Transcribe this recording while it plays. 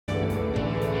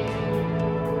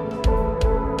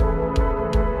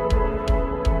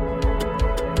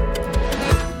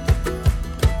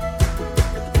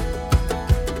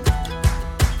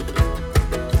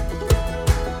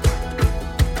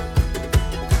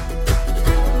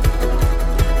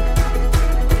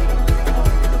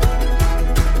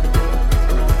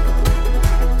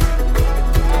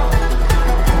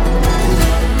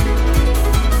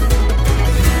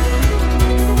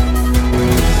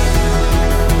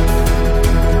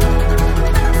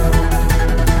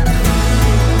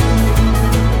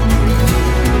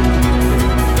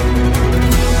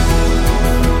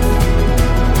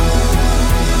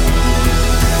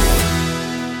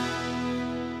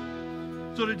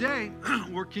today,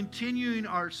 we're continuing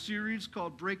our series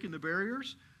called Breaking the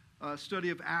Barriers,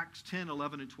 study of Acts 10,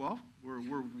 11, and 12.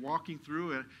 We're walking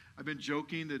through it. I've been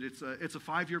joking that it's a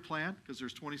 5-year plan because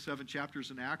there's 27 chapters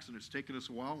in Acts, and it's taken us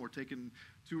a while. We're taking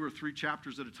 2 or 3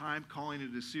 chapters at a time, calling it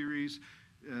a series,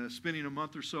 spending a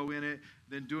month or so in it,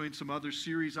 then doing some other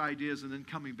series ideas, and then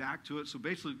coming back to it. So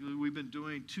basically, we've been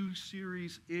doing 2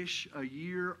 series-ish a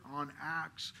year on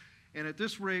Acts, and at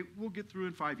this rate, we'll get through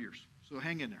in 5 years. So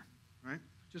hang in there. Right?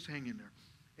 Just hang in there.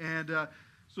 And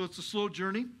so it's a slow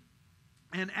journey.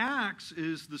 And Acts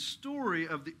is the story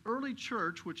of the early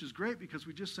church, which is great because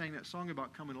we just sang that song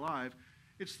about coming alive.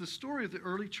 It's the story of the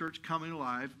early church coming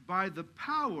alive by the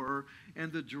power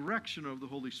and the direction of the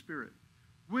Holy Spirit,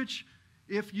 which,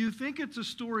 if you think it's a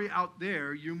story out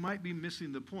there, you might be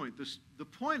missing the point. The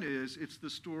point is, it's the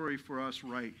story for us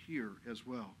right here as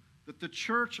well. That the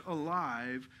church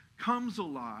alive comes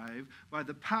alive by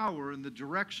the power and the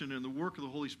direction and the work of the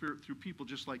Holy Spirit through people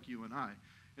just like you and I.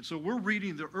 And so we're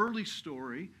reading the early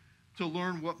story to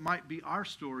learn what might be our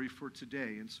story for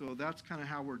today. And so that's kind of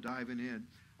how we're diving in.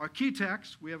 Our key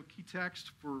text, we have a key text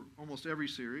for almost every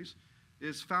series,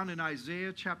 is found in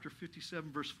Isaiah chapter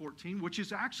 57, verse 14, which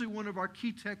is actually one of our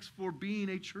key texts for being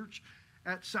a church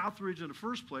at Southridge in the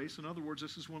first place. In other words,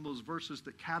 this is one of those verses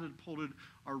that catapulted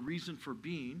our reason for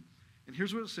being. And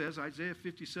here's what it says, Isaiah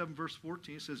 57, verse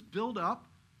 14. It says, build up,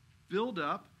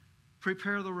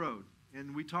 prepare the road.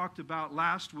 And we talked about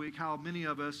last week how many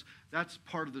of us, that's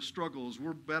part of the struggle, is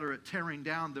we're better at tearing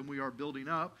down than we are building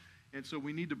up. And so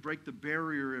we need to break the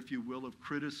barrier, if you will, of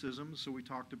criticism. So we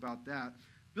talked about that.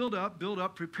 Build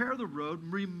up, prepare the road,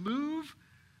 remove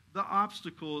the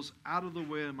obstacles out of the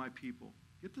way of my people.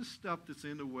 Get the stuff that's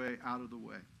in the way out of the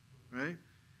way, right?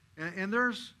 And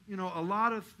there's, a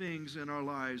lot of things in our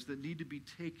lives that need to be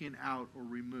taken out or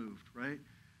removed, right?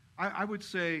 I would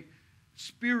say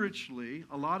spiritually,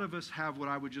 a lot of us have what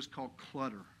I would just call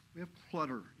clutter. We have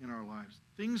clutter in our lives.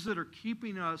 Things that are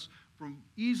keeping us from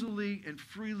easily and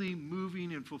freely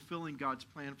moving and fulfilling God's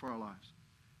plan for our lives.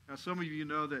 Now, some of you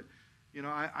know that,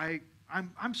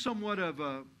 I'm somewhat of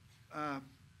a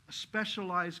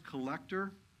specialized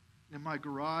collector in my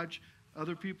garage.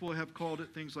 Other people have called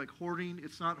it things like hoarding.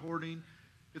 It's not hoarding.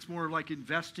 It's more like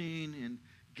investing and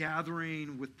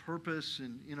gathering with purpose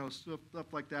and,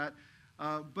 stuff like that.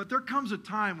 But there comes a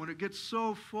time when it gets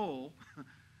so full,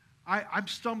 I'm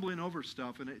stumbling over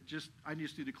stuff, and I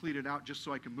just need to clean it out just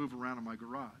so I can move around in my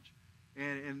garage.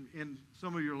 And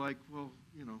some of you are like, well,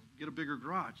 get a bigger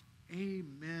garage.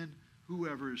 Amen,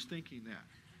 whoever is thinking that.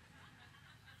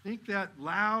 Think that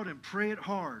loud and pray it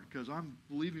hard, because I'm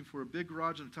believing for a big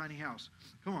garage and a tiny house.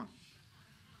 Come on.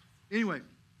 Anyway,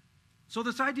 so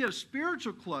this idea of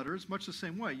spiritual clutter is much the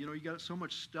same way. You got so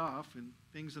much stuff and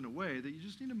things in the way that you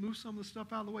just need to move some of the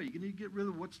stuff out of the way. You need to get rid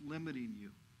of what's limiting you.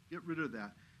 Get rid of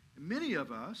that. And many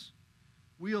of us,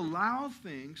 we allow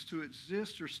things to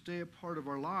exist or stay a part of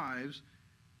our lives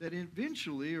that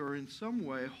eventually or in some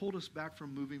way hold us back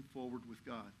from moving forward with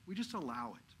God. We just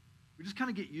allow it. We just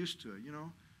kind of get used to it,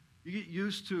 You get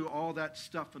used to all that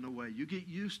stuff in the way. You get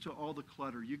used to all the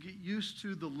clutter. You get used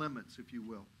to the limits, if you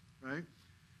will, right?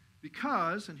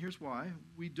 Because, and here's why,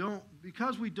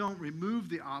 because we don't remove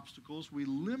the obstacles, we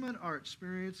limit our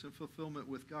experience and fulfillment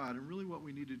with God. And really what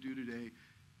we need to do today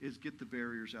is get the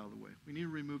barriers out of the way. We need to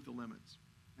remove the limits.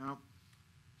 Now,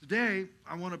 today,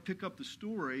 I want to pick up the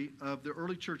story of the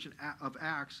early church of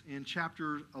Acts in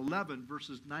chapter 11,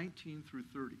 verses 19 through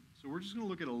 30. So we're just going to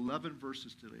look at 11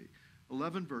 verses today.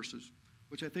 11 verses,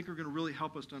 which I think are going to really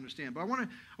help us to understand. But I want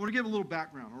to give a little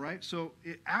background, all right? So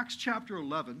Acts chapter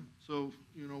 11, so,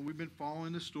 we've been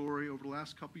following the story over the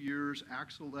last couple of years,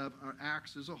 Acts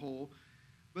as a whole.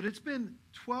 But it's been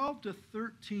 12 to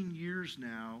 13 years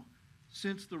now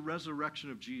since the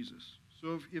resurrection of Jesus.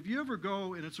 So if you ever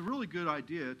go, and it's a really good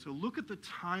idea, to look at the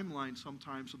timeline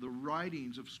sometimes of the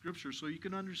writings of Scripture so you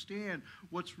can understand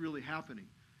what's really happening.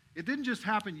 It didn't just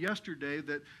happen yesterday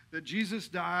that Jesus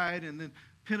died and then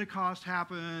Pentecost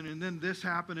happened and then this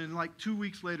happened and like 2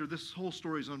 weeks later this whole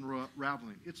story is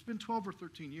unraveling. It's been 12 or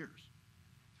 13 years.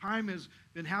 Time has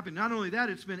been happening. Not only that,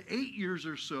 it's been 8 years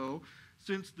or so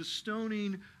since the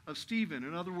stoning of Stephen.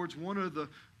 In other words, one of the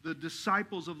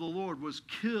disciples of the Lord was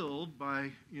killed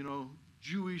by,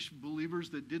 Jewish believers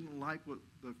that didn't like what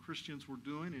the Christians were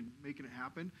doing and making it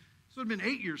happen. So it had been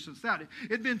 8 years since that. It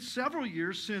had been several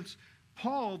years since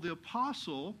Paul, the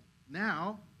apostle,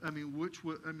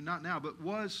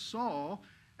 was Saul,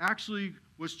 actually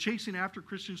was chasing after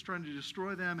Christians, trying to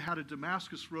destroy them, had a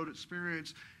Damascus Road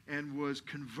experience, and was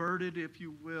converted, if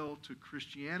you will, to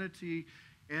Christianity.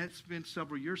 And it's been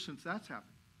several years since that's happened.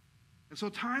 And so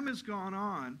time has gone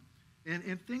on,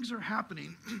 And things are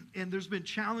happening, and there's been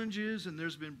challenges, and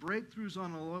there's been breakthroughs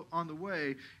on the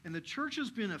way, and the church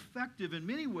has been effective in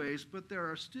many ways, but there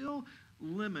are still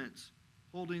limits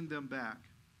holding them back.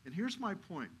 And here's my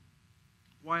point,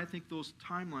 why I think those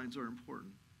timelines are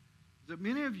important. That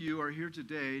many of you are here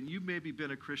today, and you've maybe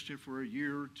been a Christian for a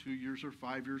year, or 2 years, or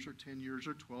 5 years, or 10 years,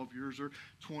 or 12 years, or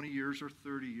 20 years, or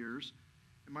 30 years.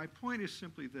 And my point is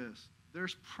simply this.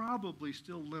 There's probably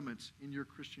still limits in your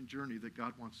Christian journey that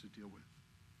God wants to deal with.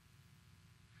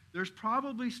 There's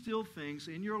probably still things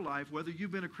in your life, whether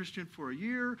you've been a Christian for a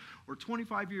year or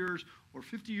 25 years or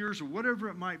 50 years or whatever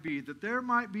it might be, that there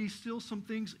might be still some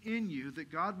things in you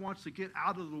that God wants to get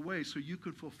out of the way so you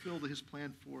could fulfill his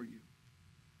plan for you.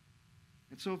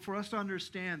 And so for us to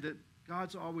understand that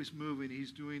God's always moving,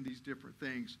 he's doing these different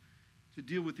things to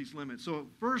deal with these limits. So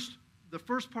the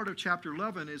first part of chapter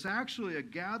 11 is actually a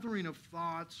gathering of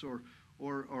thoughts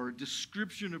or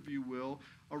description, if you will,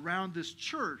 around this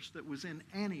church that was in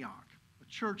Antioch, a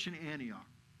church in Antioch.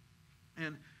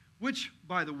 And which,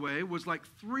 by the way, was like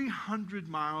 300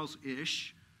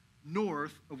 miles-ish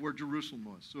north of where Jerusalem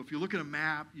was. So if you look at a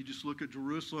map, you just look at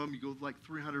Jerusalem, you go like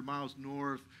 300 miles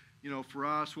north. You know, for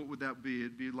us, what would that be?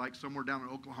 It'd be like somewhere down in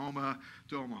Oklahoma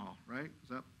to Omaha, right? Is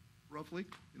that roughly?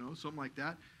 You know, something like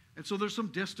that. And so there's some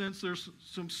distance, there's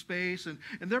some space, and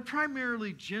they're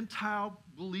primarily Gentile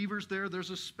believers there. There's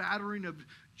a spattering of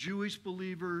Jewish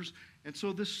believers. And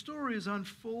so this story is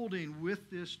unfolding with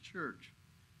this church.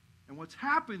 And what's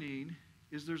happening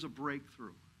is there's a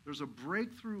breakthrough. There's a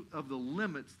breakthrough of the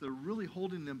limits that are really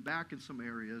holding them back in some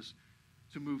areas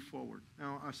to move forward.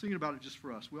 Now, I was thinking about it just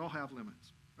for us. We all have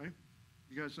limits, right?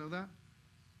 You guys know that?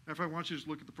 If I want you to just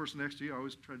look at the person next to you, I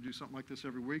always try to do something like this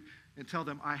every week, and tell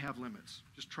them, I have limits.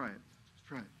 Just try it. Just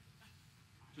try it.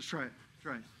 Just try it.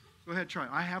 Try it. Go ahead, try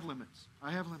it. I have limits.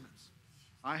 I have limits.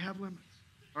 I have limits.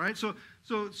 All right? So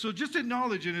just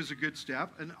acknowledge it is a good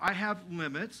step, and I have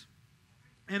limits,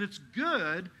 and it's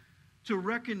good to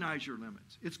recognize your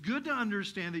limits. It's good to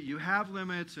understand that you have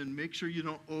limits and make sure you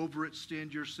don't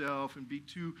overextend yourself and be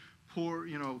too poor,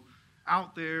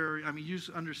 out there. I mean, you just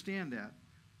understand that.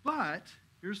 But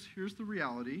here's the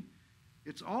reality.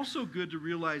 It's also good to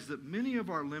realize that many of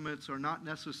our limits are not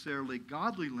necessarily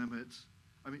godly limits.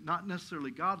 I mean, not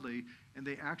necessarily godly, and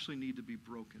they actually need to be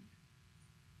broken.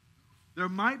 There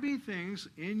might be things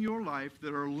in your life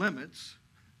that are limits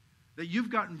that you've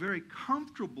gotten very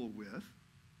comfortable with,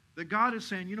 that God is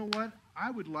saying, you know what?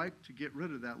 I would like to get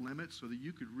rid of that limit so that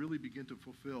you could really begin to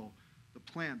fulfill the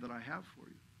plan that I have for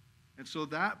you. And so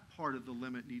that part of the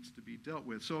limit needs to be dealt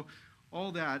with. So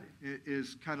all that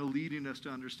is kind of leading us to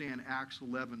understand Acts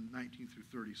 11, 19 through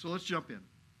 30. So let's jump in.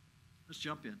 Let's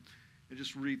jump in and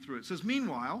just read through it. It says,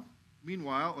 meanwhile,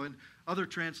 in other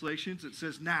translations, it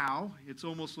says now. It's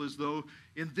almost as though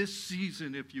in this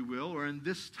season, if you will, or in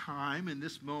this time, in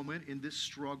this moment, in this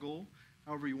struggle,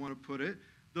 however you want to put it,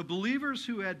 the believers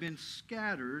who had been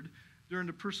scattered during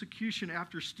the persecution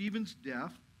after Stephen's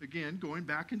death, again, going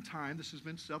back in time, this has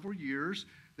been several years,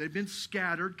 they've been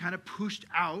scattered, kind of pushed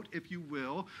out, if you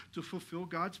will, to fulfill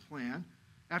God's plan.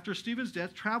 After Stephen's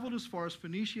death, traveled as far as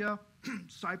Phoenicia,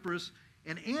 Cyprus,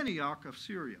 and Antioch of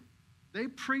Syria. They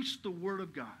preached the word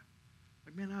of God.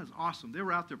 Like, man, that is awesome. They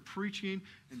were out there preaching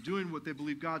and doing what they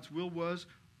believed God's will was,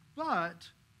 but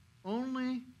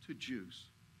only to Jews.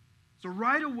 So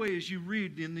right away, as you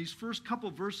read in these first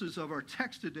couple verses of our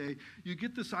text today, you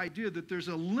get this idea that there's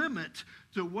a limit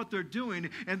to what they're doing,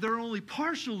 and they're only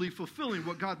partially fulfilling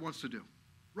what God wants to do.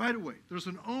 Right away. There's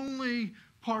an only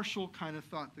partial kind of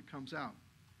thought that comes out.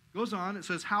 Goes on, it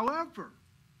says, however,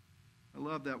 I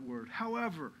love that word,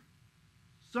 however,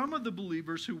 some of the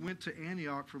believers who went to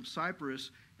Antioch from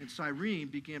Cyprus and Cyrene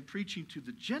began preaching to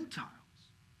the Gentiles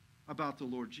about the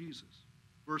Lord Jesus.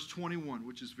 Verse 21,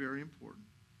 which is very important.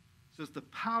 Says the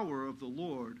power of the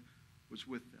Lord was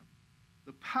with them.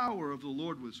 The power of the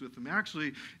Lord was with them.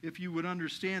 Actually, if you would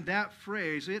understand that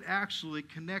phrase, it actually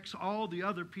connects all the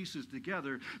other pieces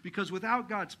together, because without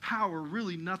God's power,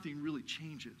 really nothing really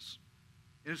changes.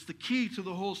 And it's the key to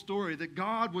the whole story, that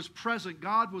God was present,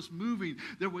 God was moving.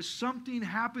 There was something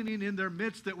happening in their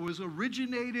midst that was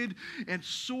originated and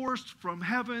sourced from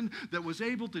heaven that was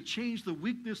able to change the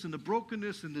weakness and the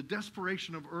brokenness and the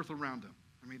desperation of earth around them.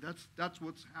 I mean, that's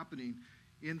what's happening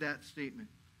in that statement.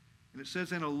 And it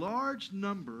says, and a large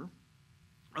number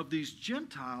of these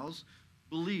Gentiles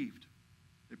believed.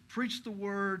 They preached the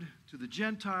word to the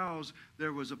Gentiles.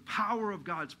 There was a power of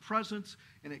God's presence,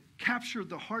 and it captured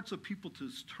the hearts of people to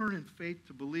turn in faith,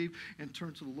 to believe, and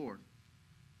turn to the Lord.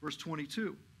 Verse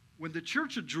 22, when the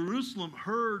church of Jerusalem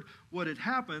heard what had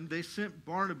happened, they sent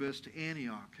Barnabas to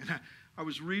Antioch. And I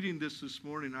was reading this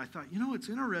morning, and I thought, it's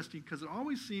interesting because it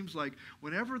always seems like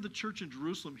whenever the church in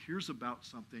Jerusalem hears about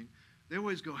something, they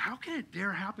always go, how can it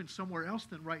dare happen somewhere else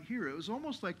than right here? It was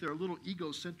almost like they're a little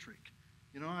egocentric.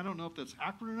 I don't know if that's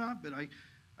accurate or not, but I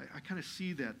kind of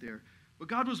see that there. But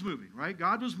God was moving, right?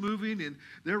 God was moving, and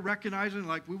they're recognizing,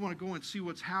 like, we want to go and see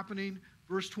what's happening.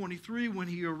 Verse 23, when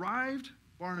he arrived,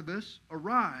 Barnabas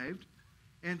arrived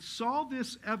and saw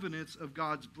this evidence of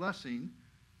God's blessing,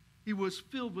 he was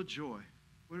filled with joy.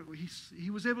 He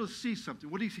was able to see something.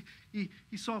 What he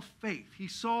saw faith. He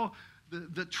saw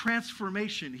the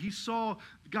transformation. He saw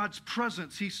God's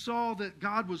presence. He saw that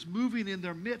God was moving in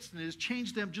their midst and has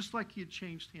changed them just like he had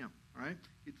changed him. Right?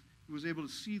 He was able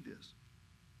to see this.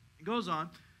 He goes on.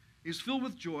 He's filled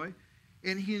with joy,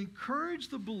 and he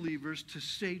encouraged the believers to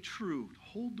stay true,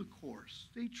 hold the course,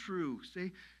 stay true,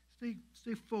 stay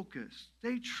focused,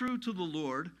 stay true to the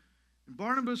Lord. And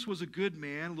Barnabas was a good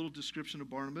man, a little description of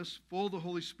Barnabas, full of the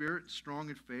Holy Spirit, strong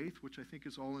in faith, which I think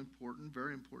is all important,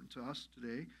 very important to us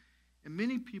today. And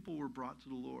many people were brought to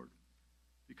the Lord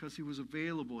because he was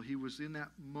available. He was in that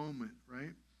moment,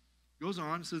 right? Goes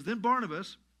on, it says, then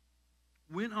Barnabas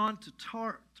went on to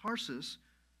Tarsus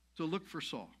to look for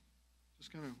Saul.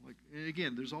 Just kind of like, and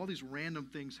again, there's all these random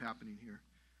things happening here.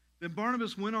 Then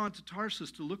Barnabas went on to Tarsus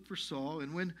to look for Saul,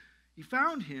 and when he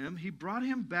found him, he brought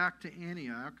him back to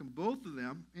Antioch, and both of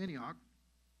them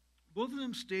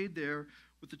stayed there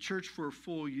with the church for a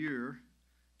full year,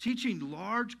 teaching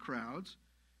large crowds.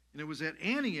 And it was at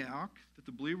Antioch that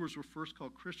the believers were first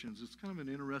called Christians. It's kind of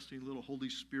an interesting little Holy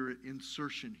Spirit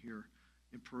insertion here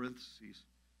in parentheses.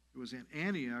 It was at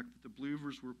Antioch that the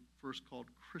believers were first called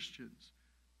Christians.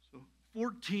 So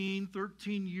 13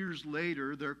 years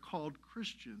later, they're called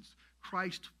Christians,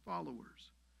 Christ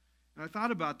followers. And I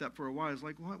thought about that for a while. I was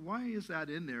like, why is that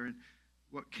in there? And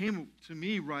what came to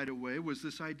me right away was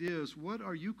this idea is, what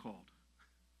are you called?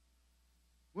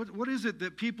 What is it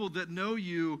that people that know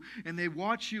you and they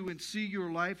watch you and see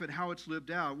your life and how it's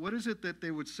lived out, what is it that they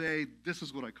would say, this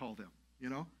is what I call them,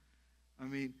 I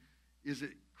mean, is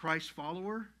it Christ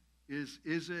follower? Is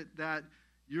it that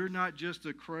you're not just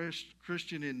a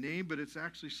Christian in name, but it's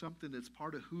actually something that's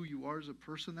part of who you are as a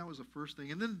person? That was the first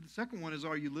thing. And then the second one is,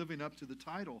 are you living up to the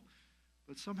title?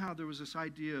 But somehow there was this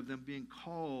idea of them being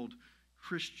called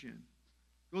Christian.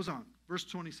 Goes on, verse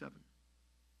 27.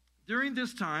 During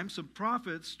this time, some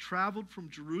prophets traveled from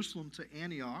Jerusalem to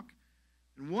Antioch,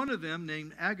 and one of them,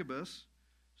 named Agabus,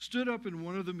 stood up in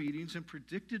one of the meetings and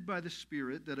predicted by the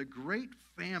Spirit that a great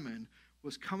famine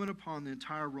was coming upon the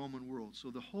entire Roman world.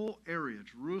 So the whole area,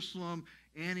 Jerusalem,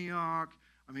 Antioch,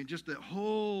 just the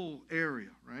whole area,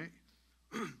 right,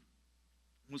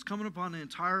 was coming upon the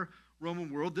entire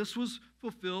Roman world. This was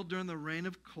fulfilled during the reign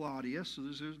of Claudius, so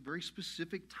there's a very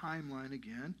specific timeline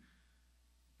again.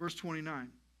 Verse 29.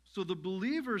 So the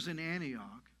believers in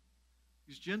Antioch,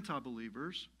 these Gentile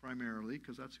believers primarily,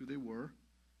 because that's who they were,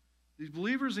 these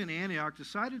believers in Antioch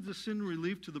decided to send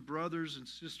relief to the brothers and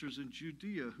sisters in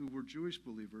Judea who were Jewish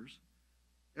believers,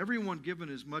 everyone given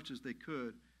as much as they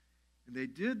could. And they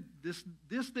did this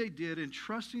they did,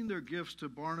 entrusting their gifts to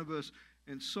Barnabas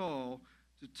and Saul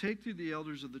to take to the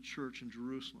elders of the church in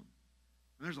Jerusalem.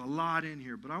 And there's a lot in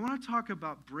here, but I want to talk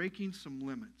about breaking some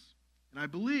limits. And I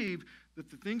believe that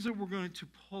the things that we're going to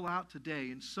pull out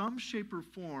today, in some shape or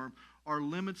form, are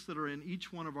limits that are in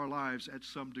each one of our lives at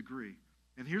some degree.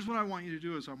 And here's what I want you to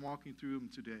do as I'm walking through them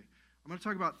today. I'm going to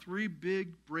talk about 3 big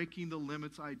breaking the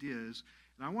limits ideas.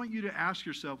 And I want you to ask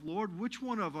yourself, Lord, which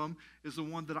one of them is the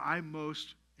one that I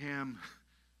most am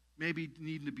maybe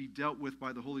needing to be dealt with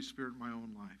by the Holy Spirit in my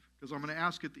own life? Because I'm going to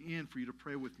ask at the end for you to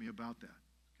pray with me about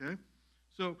that. Okay?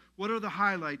 So what are the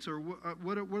highlights, or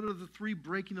what are the 3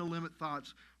 breaking the limit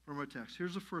thoughts from our text?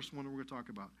 Here's the first one that we're going to talk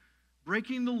about.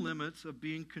 Breaking the limits of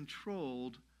being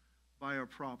controlled by our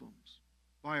problems.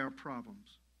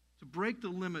 To break the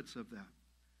limits of that.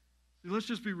 See, let's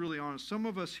just be really honest. Some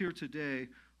of us here today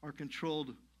are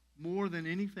controlled more than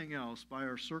anything else by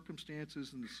our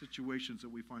circumstances and the situations that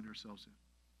we find ourselves in.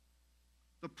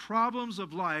 The problems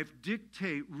of life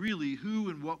dictate really who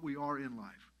and what we are in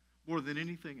life more than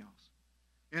anything else.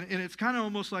 And it's kind of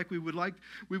almost like we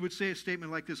would say a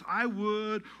statement like this: I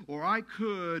would, or I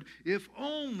could, if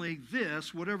only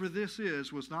this, whatever this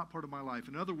is, was not part of my life.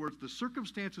 In other words, the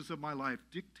circumstances of my life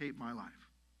dictate my life.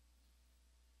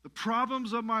 The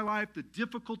problems of my life, the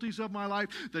difficulties of my life,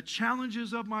 the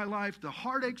challenges of my life, the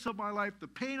heartaches of my life, the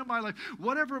pain of my life,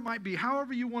 whatever it might be,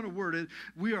 however you want to word it,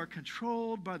 we are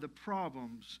controlled by the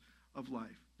problems of life.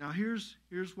 Now, here's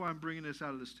why I'm bringing this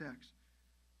out of this text.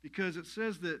 Because it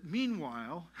says that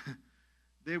meanwhile,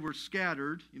 they were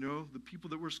scattered, the people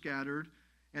that were scattered,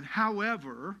 and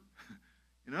however,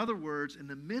 In other words, in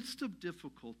the midst of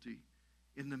difficulty,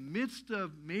 in the midst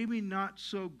of maybe not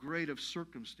so great of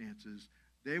circumstances,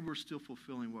 they were still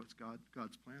fulfilling what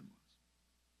God's plan was.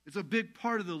 It's a big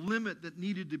part of the limit that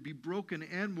needed to be broken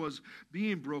and was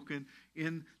being broken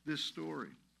in this story.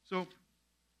 So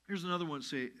here's another one.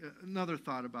 Another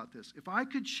thought about this. If I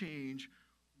could change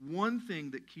one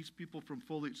thing that keeps people from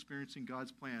fully experiencing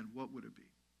God's plan, what would it be?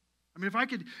 I mean,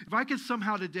 if I could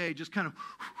somehow today just kind of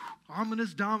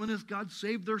ominous, dominus, God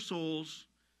saved their souls,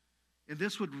 and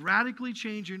this would radically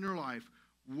change in your life,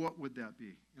 what would that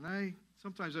be? And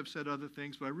sometimes I've said other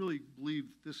things, but I really believe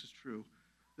this is true,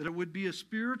 that it would be a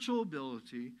spiritual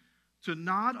ability to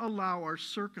not allow our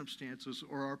circumstances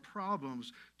or our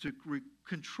problems to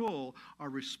control our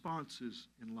responses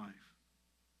in life.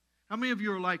 How many of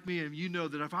you are like me and you know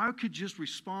that if I could just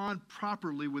respond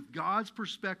properly with God's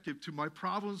perspective to my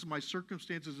problems and my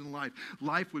circumstances in life,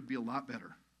 life would be a lot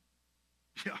better?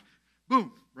 Yeah,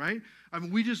 boom, right? I mean,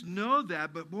 we just know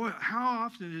that, but boy, how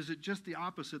often is it just the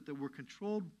opposite, that we're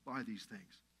controlled by these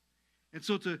things? And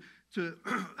so to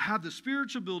have the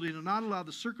spiritual ability to not allow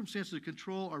the circumstances to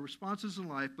control our responses in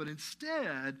life, but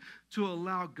instead to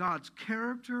allow God's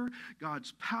character,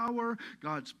 God's power,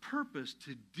 God's purpose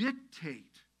to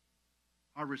dictate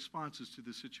our responses to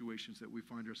the situations that we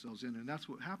find ourselves in. And that's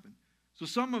what happened. So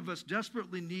some of us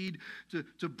desperately need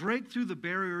to break through the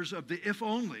barriers of the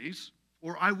if-onlys,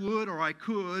 or I would, or I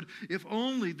could, if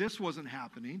only this wasn't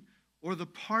happening, or the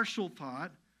partial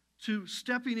thought, to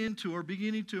stepping into or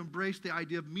beginning to embrace the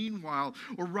idea of meanwhile,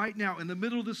 or right now, in the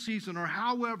middle of the season, or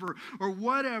however, or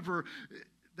whatever.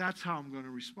 That's how I'm going to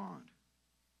respond,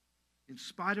 in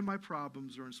spite of my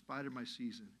problems or in spite of my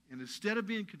season. And instead of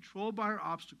being controlled by our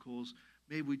obstacles,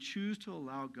 may we choose to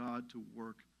allow God to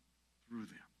work through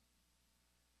them.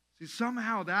 See,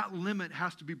 somehow that limit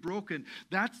has to be broken.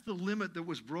 That's the limit that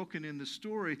was broken in the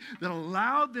story that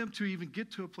allowed them to even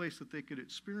get to a place that they could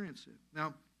experience it.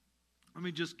 Now, let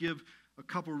me just give a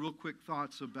couple real quick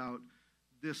thoughts about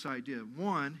this idea.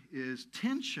 One is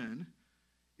tension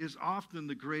is often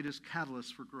the greatest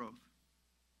catalyst for growth.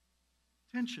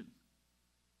 Tension.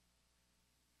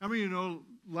 How many of you know,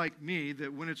 like me,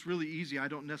 that when it's really easy, I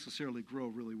don't necessarily grow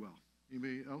really well?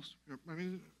 Anybody else?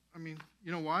 I mean,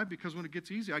 you know why? Because when it gets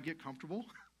easy, I get comfortable.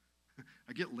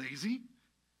 I get lazy.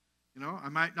 You know, I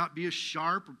might not be as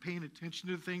sharp or paying attention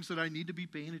to the things that I need to be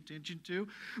paying attention to.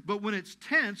 But when it's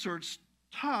tense or it's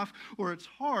tough or it's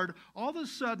hard, all of a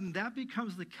sudden that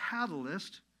becomes the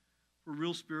catalyst for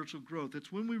real spiritual growth.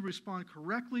 It's when we respond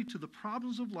correctly to the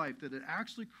problems of life that it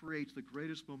actually creates the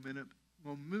greatest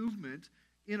movement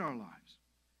in our lives.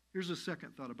 Here's a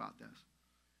second thought about this.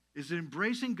 Is that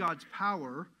embracing God's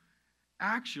power,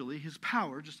 actually, his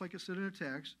power, just like it said in the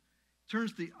text,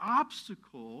 turns the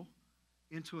obstacle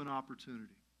into an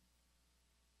opportunity.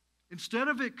 Instead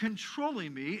of it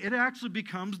controlling me, it actually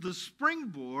becomes the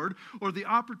springboard or the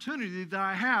opportunity that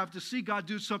I have to see God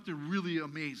do something really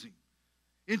amazing.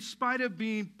 In spite of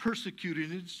being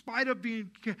persecuted, in spite of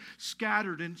being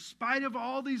scattered, in spite of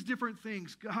all these different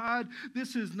things, God,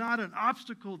 this is not an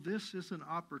obstacle, this is an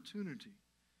opportunity.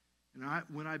 And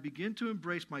when I begin to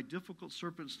embrace my difficult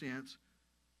circumstance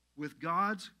with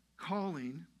God's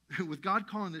calling, with God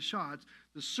calling the shots,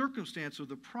 the circumstance or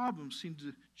the problem seems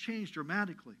to change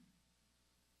dramatically,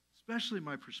 especially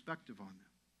my perspective on them.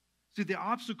 See, the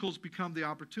obstacles become the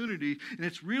opportunity, and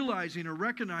it's realizing or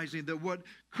recognizing that what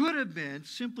could have been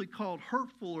simply called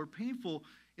hurtful or painful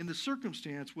in the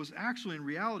circumstance was actually, in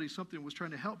reality, something that was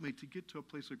trying to help me to get to a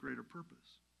place of greater purpose.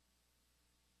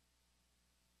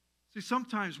 See,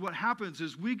 sometimes what happens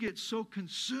is we get so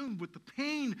consumed with the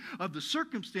pain of the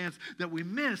circumstance that we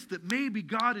miss that maybe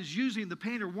God is using the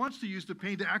pain or wants to use the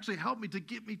pain to actually help me to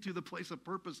get me to the place of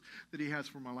purpose that he has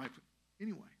for my life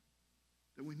anyway,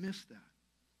 that we miss that.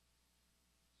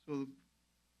 So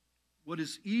what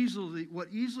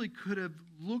easily could have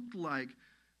looked like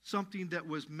something that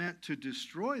was meant to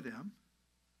destroy them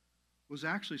was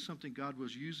actually something God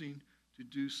was using to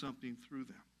do something through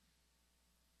them.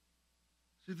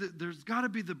 See, there's got to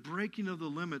be the breaking of the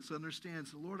limits that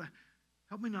understands, Lord,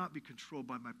 help me not be controlled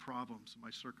by my problems and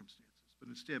my circumstances, but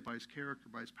instead by his character,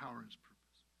 by his power and his purpose.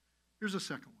 Here's a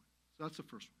second one. So that's the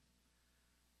first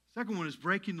one. Second one is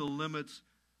breaking the limits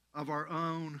of our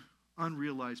own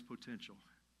unrealized potential.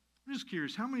 I'm just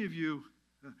curious, how many of you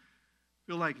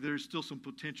feel like there's still some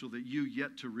potential that you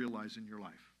yet to realize in your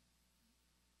life?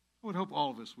 I would hope all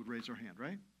of us would raise our hand,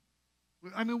 right?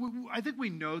 I mean, I think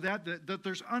we know that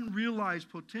there's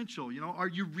unrealized potential. You know, are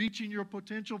you reaching your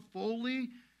potential fully?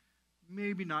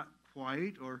 Maybe not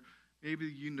quite, or maybe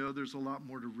you know there's a lot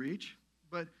more to reach.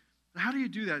 But how do you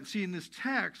do that? And see, in this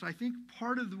text, I think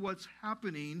part of what's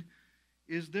happening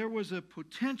is there was a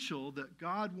potential that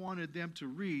God wanted them to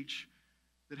reach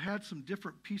that had some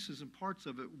different pieces and parts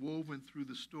of it woven through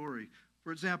the story.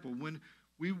 For example, when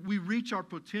we reach our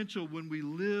potential when we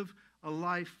live a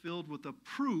life filled with a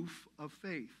proof of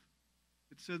faith.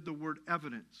 It said the word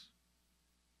evidence.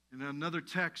 In another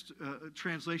text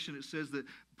translation, it says that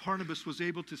Barnabas was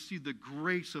able to see the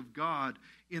grace of God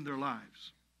in their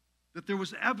lives. That there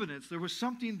was evidence, there was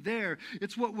something there.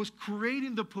 It's what was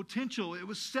creating the potential. It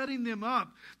was setting them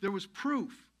up. There was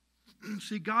proof.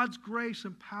 See, God's grace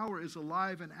and power is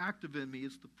alive and active in me.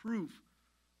 It's the proof.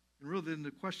 And really, then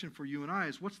the question for you and I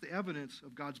is, what's the evidence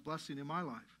of God's blessing in my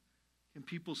life? Can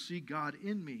people see God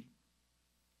in me?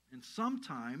 And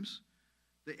sometimes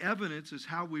the evidence is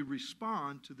how we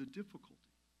respond to the difficulty.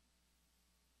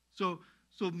 So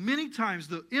many times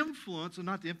the influence, or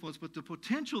not the influence, but the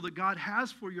potential that God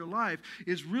has for your life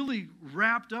is really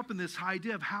wrapped up in this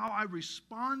idea of how I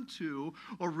respond to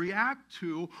or react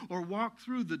to or walk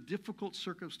through the difficult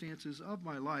circumstances of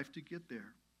my life to get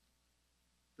there.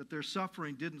 That their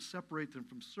suffering didn't separate them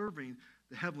from serving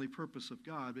the heavenly purpose of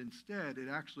God, but instead it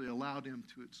actually allowed them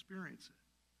to experience it.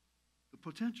 The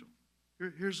potential.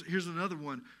 Here's another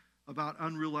one about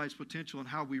unrealized potential and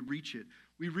how we reach it.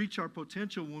 We reach our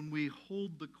potential when we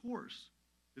hold the course.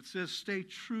 It says, stay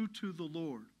true to the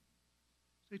Lord.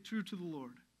 Stay true to the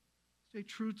Lord. Stay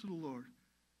true to the Lord.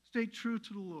 Stay true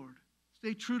to the Lord.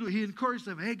 Stay true to, he encouraged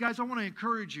them. Hey guys, I want to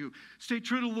encourage you. Stay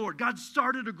true to the Lord. God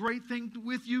started a great thing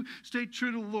with you. Stay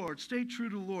true to the Lord. Stay true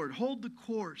to the Lord. Hold the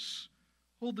course.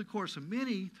 Hold the course. And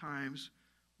many times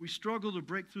we struggle to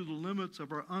break through the limits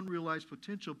of our unrealized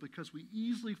potential because we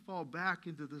easily fall back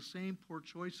into the same poor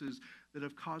choices that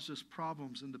have caused us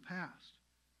problems in the past.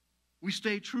 We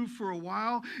stay true for a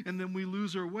while, and then we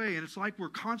lose our way. And it's like we're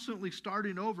constantly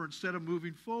starting over instead of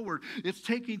moving forward. It's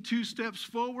taking 2 steps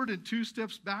forward and 2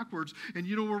 steps backwards. And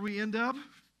you know where we end up?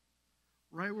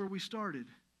 Right where we started.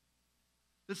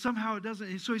 That somehow it doesn't.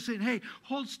 And so he's saying, hey,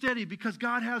 hold steady because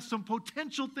God has some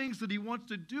potential things that he wants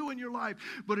to do in your life.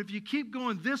 But if you keep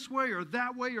going this way or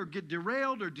that way or get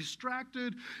derailed or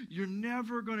distracted, you're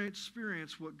never going to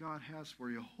experience what God has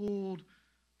for you. Hold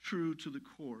true to the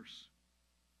course.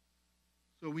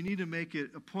 So we need to make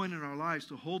it a point in our lives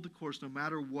to hold the course no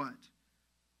matter what.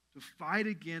 To fight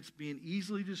against being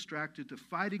easily distracted, to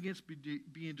fight against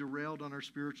being derailed on our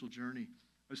spiritual journey.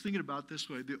 I was thinking about it this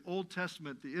way. The Old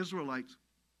Testament, the Israelites,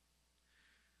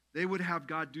 they would have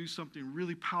God do something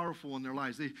really powerful in their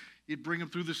lives. He'd bring them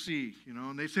through the sea,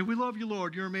 and they'd say, we love you,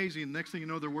 Lord, you're amazing. And next thing you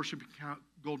know, they're worshiping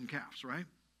golden calves, right?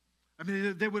 I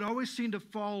mean, they would always seem to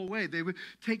fall away. They would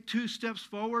take 2 steps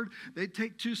forward, they'd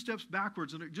take 2 steps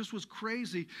backwards, and it just was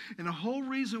crazy. And the whole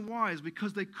reason why is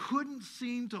because they couldn't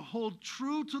seem to hold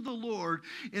true to the Lord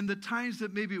in the times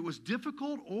that maybe it was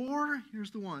difficult, or,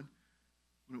 here's the one,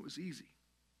 when it was easy.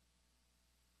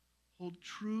 Hold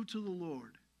true to the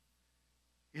Lord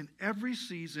in every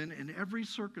season, in every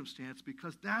circumstance,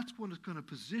 because that's when it's going to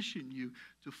position you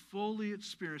to fully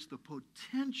experience the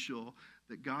potential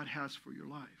that God has for your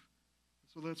life.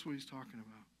 So that's what he's talking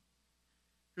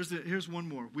about. Here's one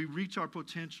more. We reach our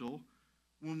potential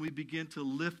when we begin to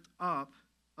lift up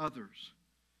others.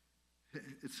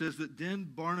 It says that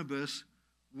then Barnabas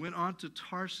went on to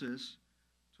Tarsus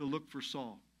to look for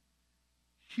Saul.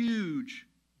 Huge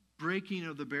breaking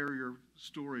of the barrier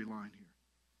storyline here.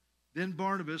 Then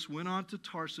Barnabas went on to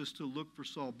Tarsus to look for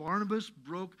Saul. Barnabas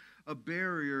broke a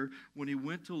barrier when he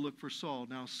went to look for Saul.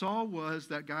 Now, Saul was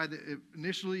that guy that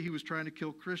initially he was trying to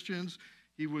kill Christians.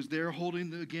 He was there holding,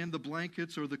 the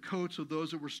blankets or the coats of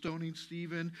those that were stoning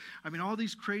Stephen. I mean, all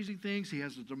these crazy things. He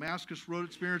has the Damascus Road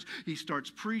experience. He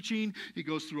starts preaching. He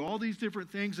goes through all these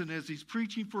different things. And as he's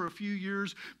preaching for a few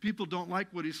years, people don't like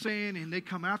what he's saying. And they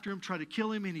come after him, try to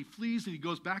kill him. And he flees and he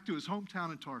goes back to his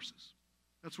hometown in Tarsus.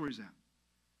 That's where he's at.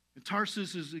 And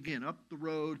Tarsus is, again, up the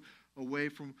road away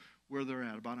from where they're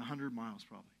at, about 100 miles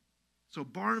probably. So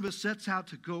Barnabas sets out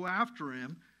to go after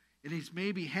him. And he's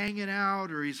maybe hanging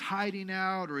out or he's hiding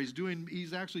out or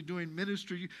he's actually doing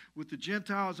ministry with the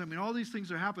Gentiles. I mean, all these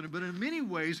things are happening. But in many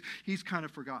ways, he's kind of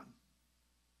forgotten.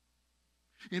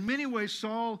 In many ways,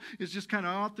 Saul is just kind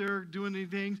of out there doing these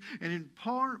things. And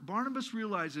Barnabas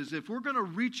realizes if we're going to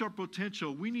reach our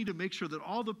potential, we need to make sure that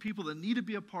all the people that need to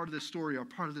be a part of this story are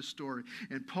part of this story.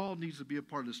 And Paul needs to be a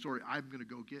part of the story. I'm going to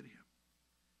go get him.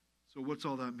 So what's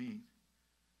all that mean?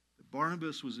 That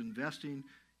Barnabas was investing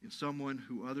in someone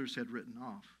who others had written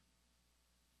off.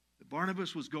 That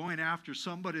Barnabas was going after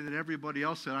somebody that everybody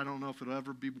else said, I don't know if it'll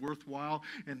ever be worthwhile,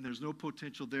 and there's no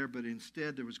potential there, but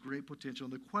instead there was great potential.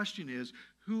 And the question is,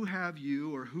 who have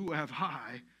you or who have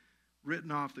I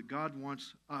written off that God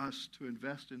wants us to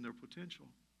invest in their potential?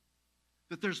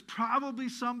 that there's probably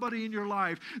somebody in your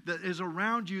life that is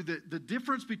around you, that the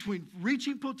difference between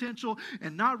reaching potential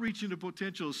and not reaching the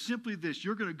potential is simply this.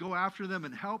 You're going to go after them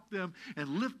and help them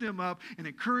and lift them up and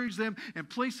encourage them and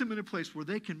place them in a place where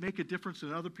they can make a difference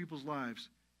in other people's lives.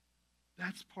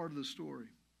 That's part of the story.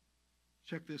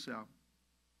 Check this out.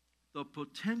 The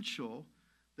potential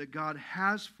that God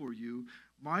has for you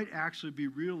might actually be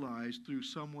realized through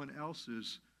someone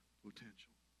else's potential.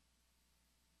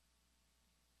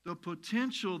 The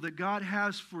potential that God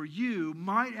has for you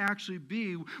might actually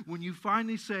be when you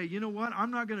finally say, you know what, I'm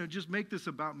not going to just make this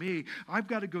about me. I've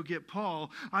got to go get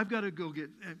Paul. I've got to go get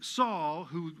Saul,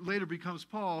 who later becomes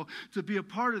Paul, to be a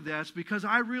part of this, because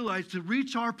I realize to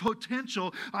reach our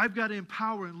potential, I've got to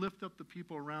empower and lift up the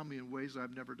people around me in ways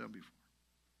I've never done before.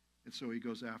 And so he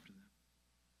goes after them.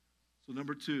 So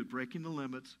number 2, breaking the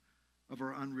limits of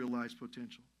our unrealized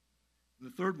potential.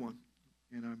 And the third one,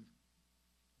 and I'm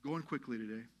going quickly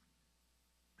today,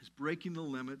 is breaking the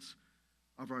limits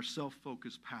of our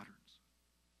self-focused patterns.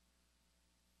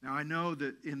 Now, I know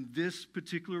that in this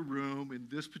particular room, in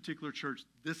this particular church,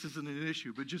 this isn't an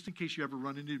issue, but just in case you ever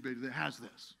run into anybody that has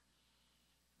this,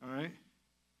 all right?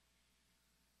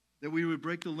 That we would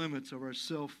break the limits of our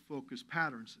self-focused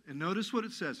patterns. And notice what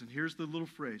it says, and here's the little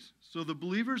phrase. So the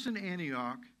believers in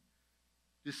Antioch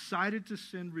decided to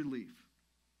send relief.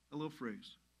 A little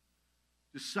phrase.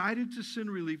 Decided to send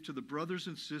relief to the brothers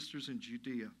and sisters in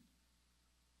Judea,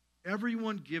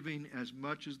 everyone giving as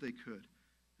much as they could.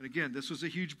 And again, this was a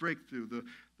huge breakthrough.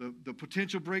 The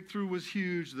potential breakthrough was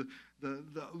huge. The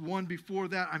one before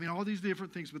that, I mean, all these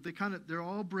different things, but they're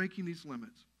all breaking these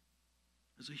limits.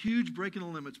 It's a huge breaking the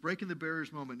limits, breaking the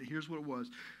barriers moment. And here's what it was.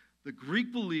 The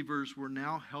Greek believers were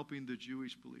now helping the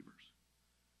Jewish believers.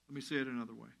 Let me say it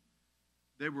another way.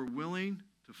 They were willing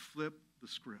to flip the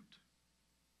script.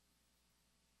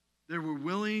 They were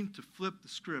willing to flip the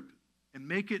script and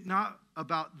make it not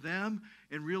about them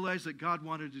and realize that God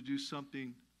wanted to do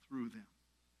something through them.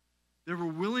 They were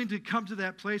willing to come to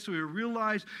that place where we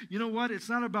realize, you know what, it's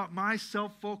not about my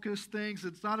self-focused things.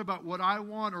 It's not about what I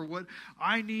want or what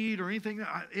I need or anything.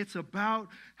 It's about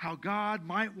how God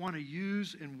might want to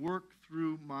use and work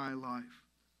through my life.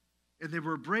 And they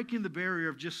were breaking the barrier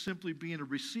of just simply being a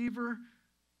receiver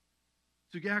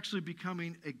to actually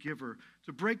becoming a giver,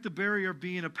 to break the barrier of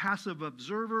being a passive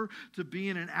observer to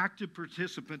being an active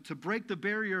participant, to break the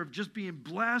barrier of just being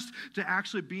blessed to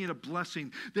actually being a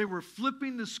blessing. They were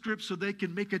flipping the script so they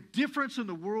can make a difference in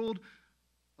the world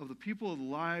of the people of the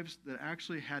lives that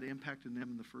actually had impact in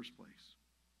them in the first place.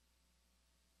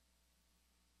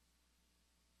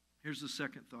 Here's the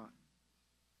second thought,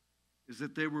 is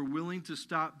that they were willing to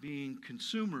stop being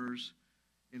consumers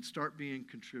and start being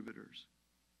contributors.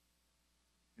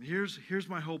 And here's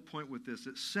my whole point with this,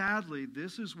 that sadly,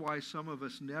 this is why some of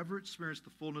us never experience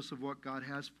the fullness of what God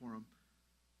has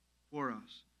for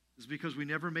us. It's because we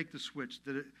never make the switch,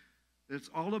 that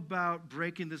it's all about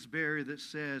breaking this barrier that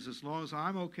says, as long as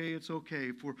I'm okay, it's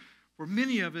okay. For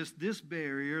many of us, this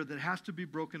barrier that has to be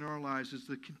broken in our lives is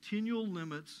the continual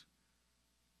limits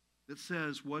that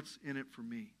says, what's in it for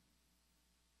me?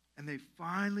 And they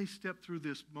finally stepped through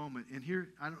this moment. And here,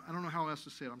 I don't know how else to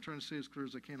say it. I'm trying to say it as clear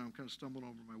as I can. I'm kind of stumbling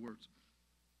over my words.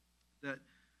 That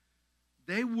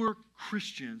they were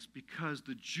Christians because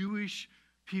the Jewish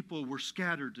people were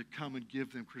scattered to come and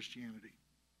give them Christianity.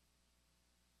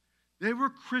 They were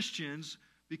Christians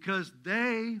because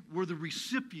they were the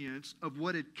recipients of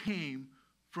what had came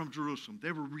from Jerusalem.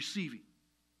 They were receiving.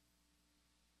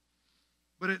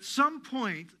 But at some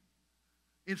point,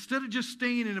 instead of just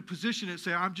staying in a position and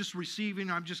say, I'm just receiving,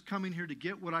 I'm just coming here to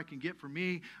get what I can get for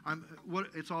me,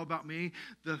 it's all about me,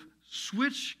 the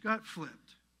switch got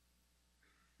flipped.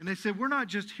 And they said, we're not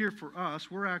just here for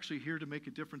us, we're actually here to make a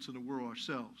difference in the world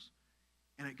ourselves.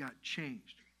 And it got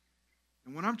changed.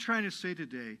 And what I'm trying to say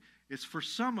today is for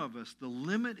some of us, the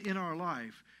limit in our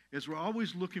life is we're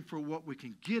always looking for what we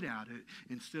can get out of it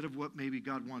instead of what maybe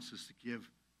God wants us to give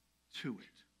to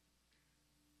it.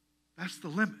 That's the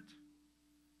limit.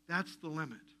 That's the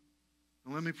limit.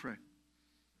 Now let me pray.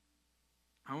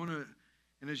 And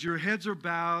as your heads are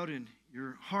bowed and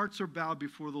your hearts are bowed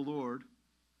before the Lord,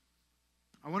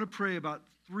 I want to pray about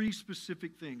 3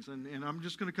 specific things. And I'm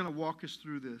just going to kind of walk us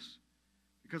through this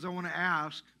because I want to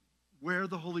ask where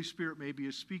the Holy Spirit maybe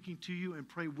is speaking to you and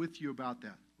pray with you about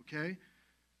that, okay?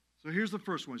 So here's the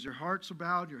first one. As your hearts are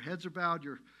bowed, your heads are bowed,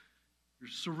 you're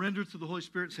surrendered to the Holy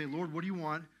Spirit and say, Lord, what do you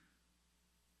want?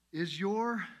 Is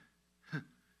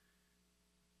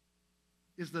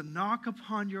the knock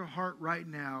upon your heart right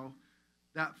now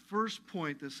that first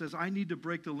point that says, I need to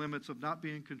break the limits of not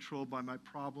being controlled by my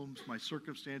problems, my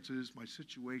circumstances, my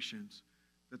situations,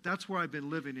 That's where I've been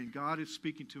living, and God is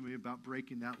speaking to me about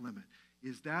breaking that limit.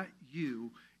 Is that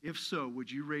you? If so,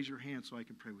 would you raise your hand so I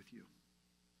can pray with you?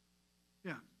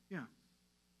 Yeah.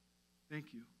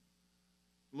 Thank you.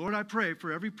 Lord, I pray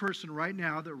for every person right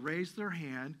now that raised their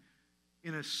hand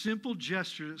in a simple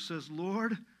gesture that says,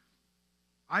 Lord,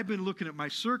 I've been looking at my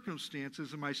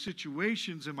circumstances and my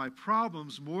situations and my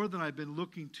problems more than I've been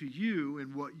looking to you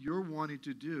and what you're wanting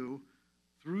to do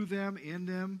through them, in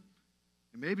them,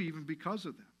 and maybe even because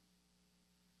of them.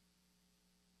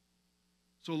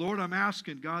 So, Lord, I'm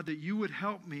asking, God, that you would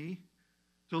help me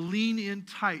to lean in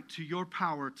tight to your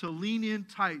power, to lean in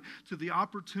tight to the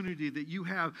opportunity that you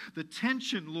have, the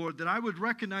tension, Lord, that I would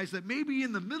recognize that maybe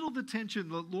in the middle of the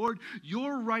tension, Lord,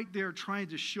 you're right there trying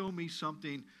to show me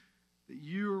something that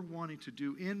you're wanting to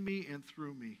do in me and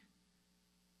through me.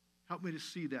 Help me to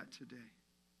see that today.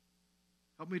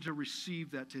 Help me to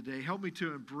receive that today. Help me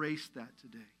to embrace that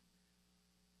today.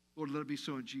 Lord, let it be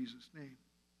so in Jesus' name.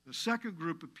 The second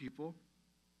group of people,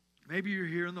 maybe you're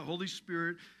here and the Holy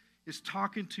Spirit is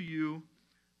talking to you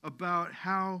about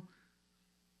how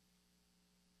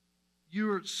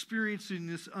you're experiencing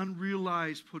this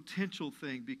unrealized potential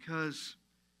thing because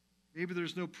maybe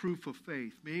there's no proof of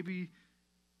faith. Maybe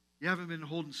you haven't been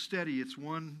holding steady. It's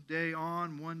one day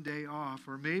on, one day off.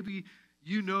 Or maybe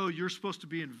you know you're supposed to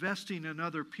be investing in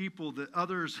other people that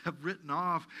others have written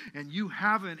off and you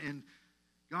haven't. And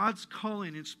God's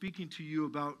calling and speaking to you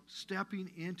about stepping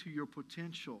into your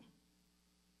potential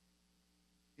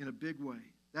in a big way.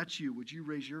 That's you. Would you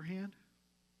raise your hand?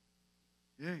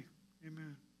 Yay.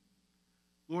 Amen.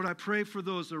 Lord, I pray for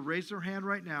those that raise their hand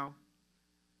right now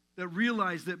that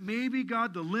realize that maybe,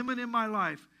 God, the limit in my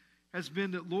life has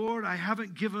been that, Lord, I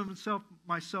haven't given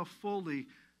myself fully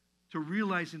to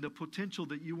realizing the potential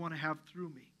that you want to have through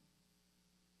me.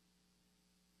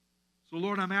 So,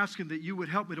 Lord, I'm asking that you would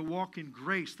help me to walk in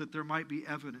grace that there might be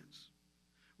evidence.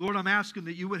 Lord, I'm asking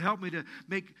that you would help me to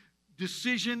make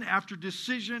decision after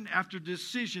decision after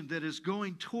decision that is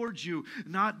going towards you,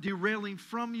 not derailing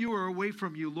from you or away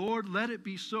from you. Lord, let it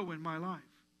be so in my life.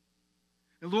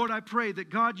 And Lord, I pray that,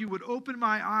 God, you would open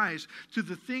my eyes to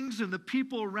the things and the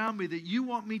people around me that you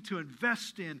want me to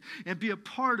invest in and be a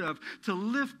part of, to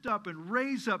lift up and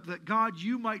raise up, that, God,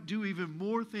 you might do even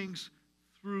more things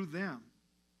through them.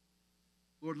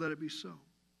 Lord, let it be so.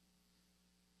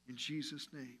 In Jesus'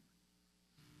 name.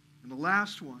 And the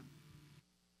last one,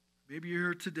 maybe you're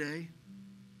here today.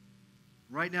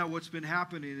 Right now, what's been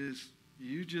happening is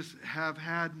you just have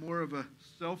had more of a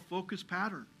self-focused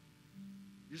pattern.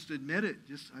 Just admit it.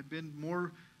 I've been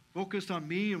more focused on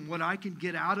me and what I can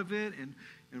get out of it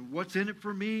and what's in it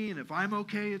for me. And if I'm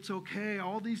okay, it's okay.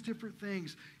 All these different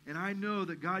things. And I know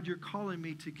that, God, you're calling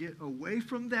me to get away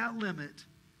from that limit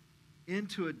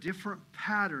into a different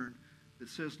pattern that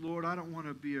says, Lord, I don't want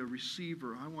to be a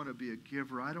receiver. I want to be a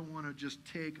giver. I don't want to just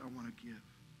take. I want to give.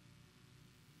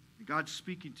 And God's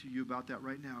speaking to you about that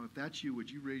right now. If that's you,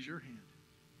 would you raise your hand?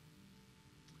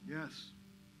 Yes.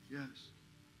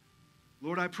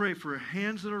 Lord, I pray for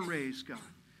hands that are raised, God,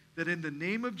 that in the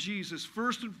name of Jesus,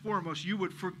 first and foremost, you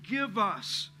would forgive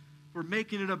us for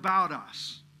making it about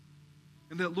us.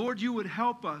 And that, Lord, you would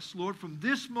help us, Lord, from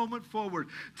this moment forward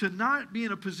to not be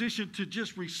in a position to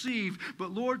just receive,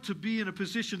 but, Lord, to be in a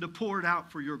position to pour it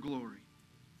out for your glory.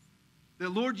 That,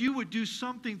 Lord, you would do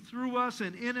something through us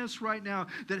and in us right now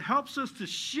that helps us to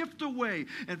shift away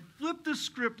and flip the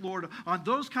script, Lord, on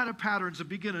those kind of patterns and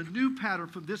begin a new pattern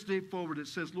from this day forward that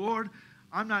says, Lord,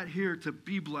 I'm not here to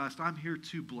be blessed. I'm here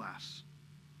to bless.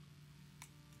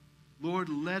 Lord,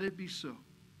 let it be so.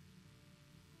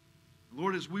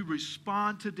 Lord, as we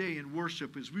respond today in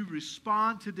worship, as we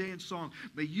respond today in song,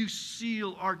 may you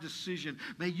seal our decision.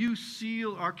 May you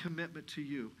seal our commitment to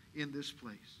you in this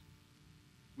place.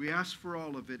 We ask for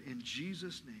all of it in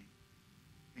Jesus'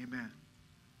 name. Amen.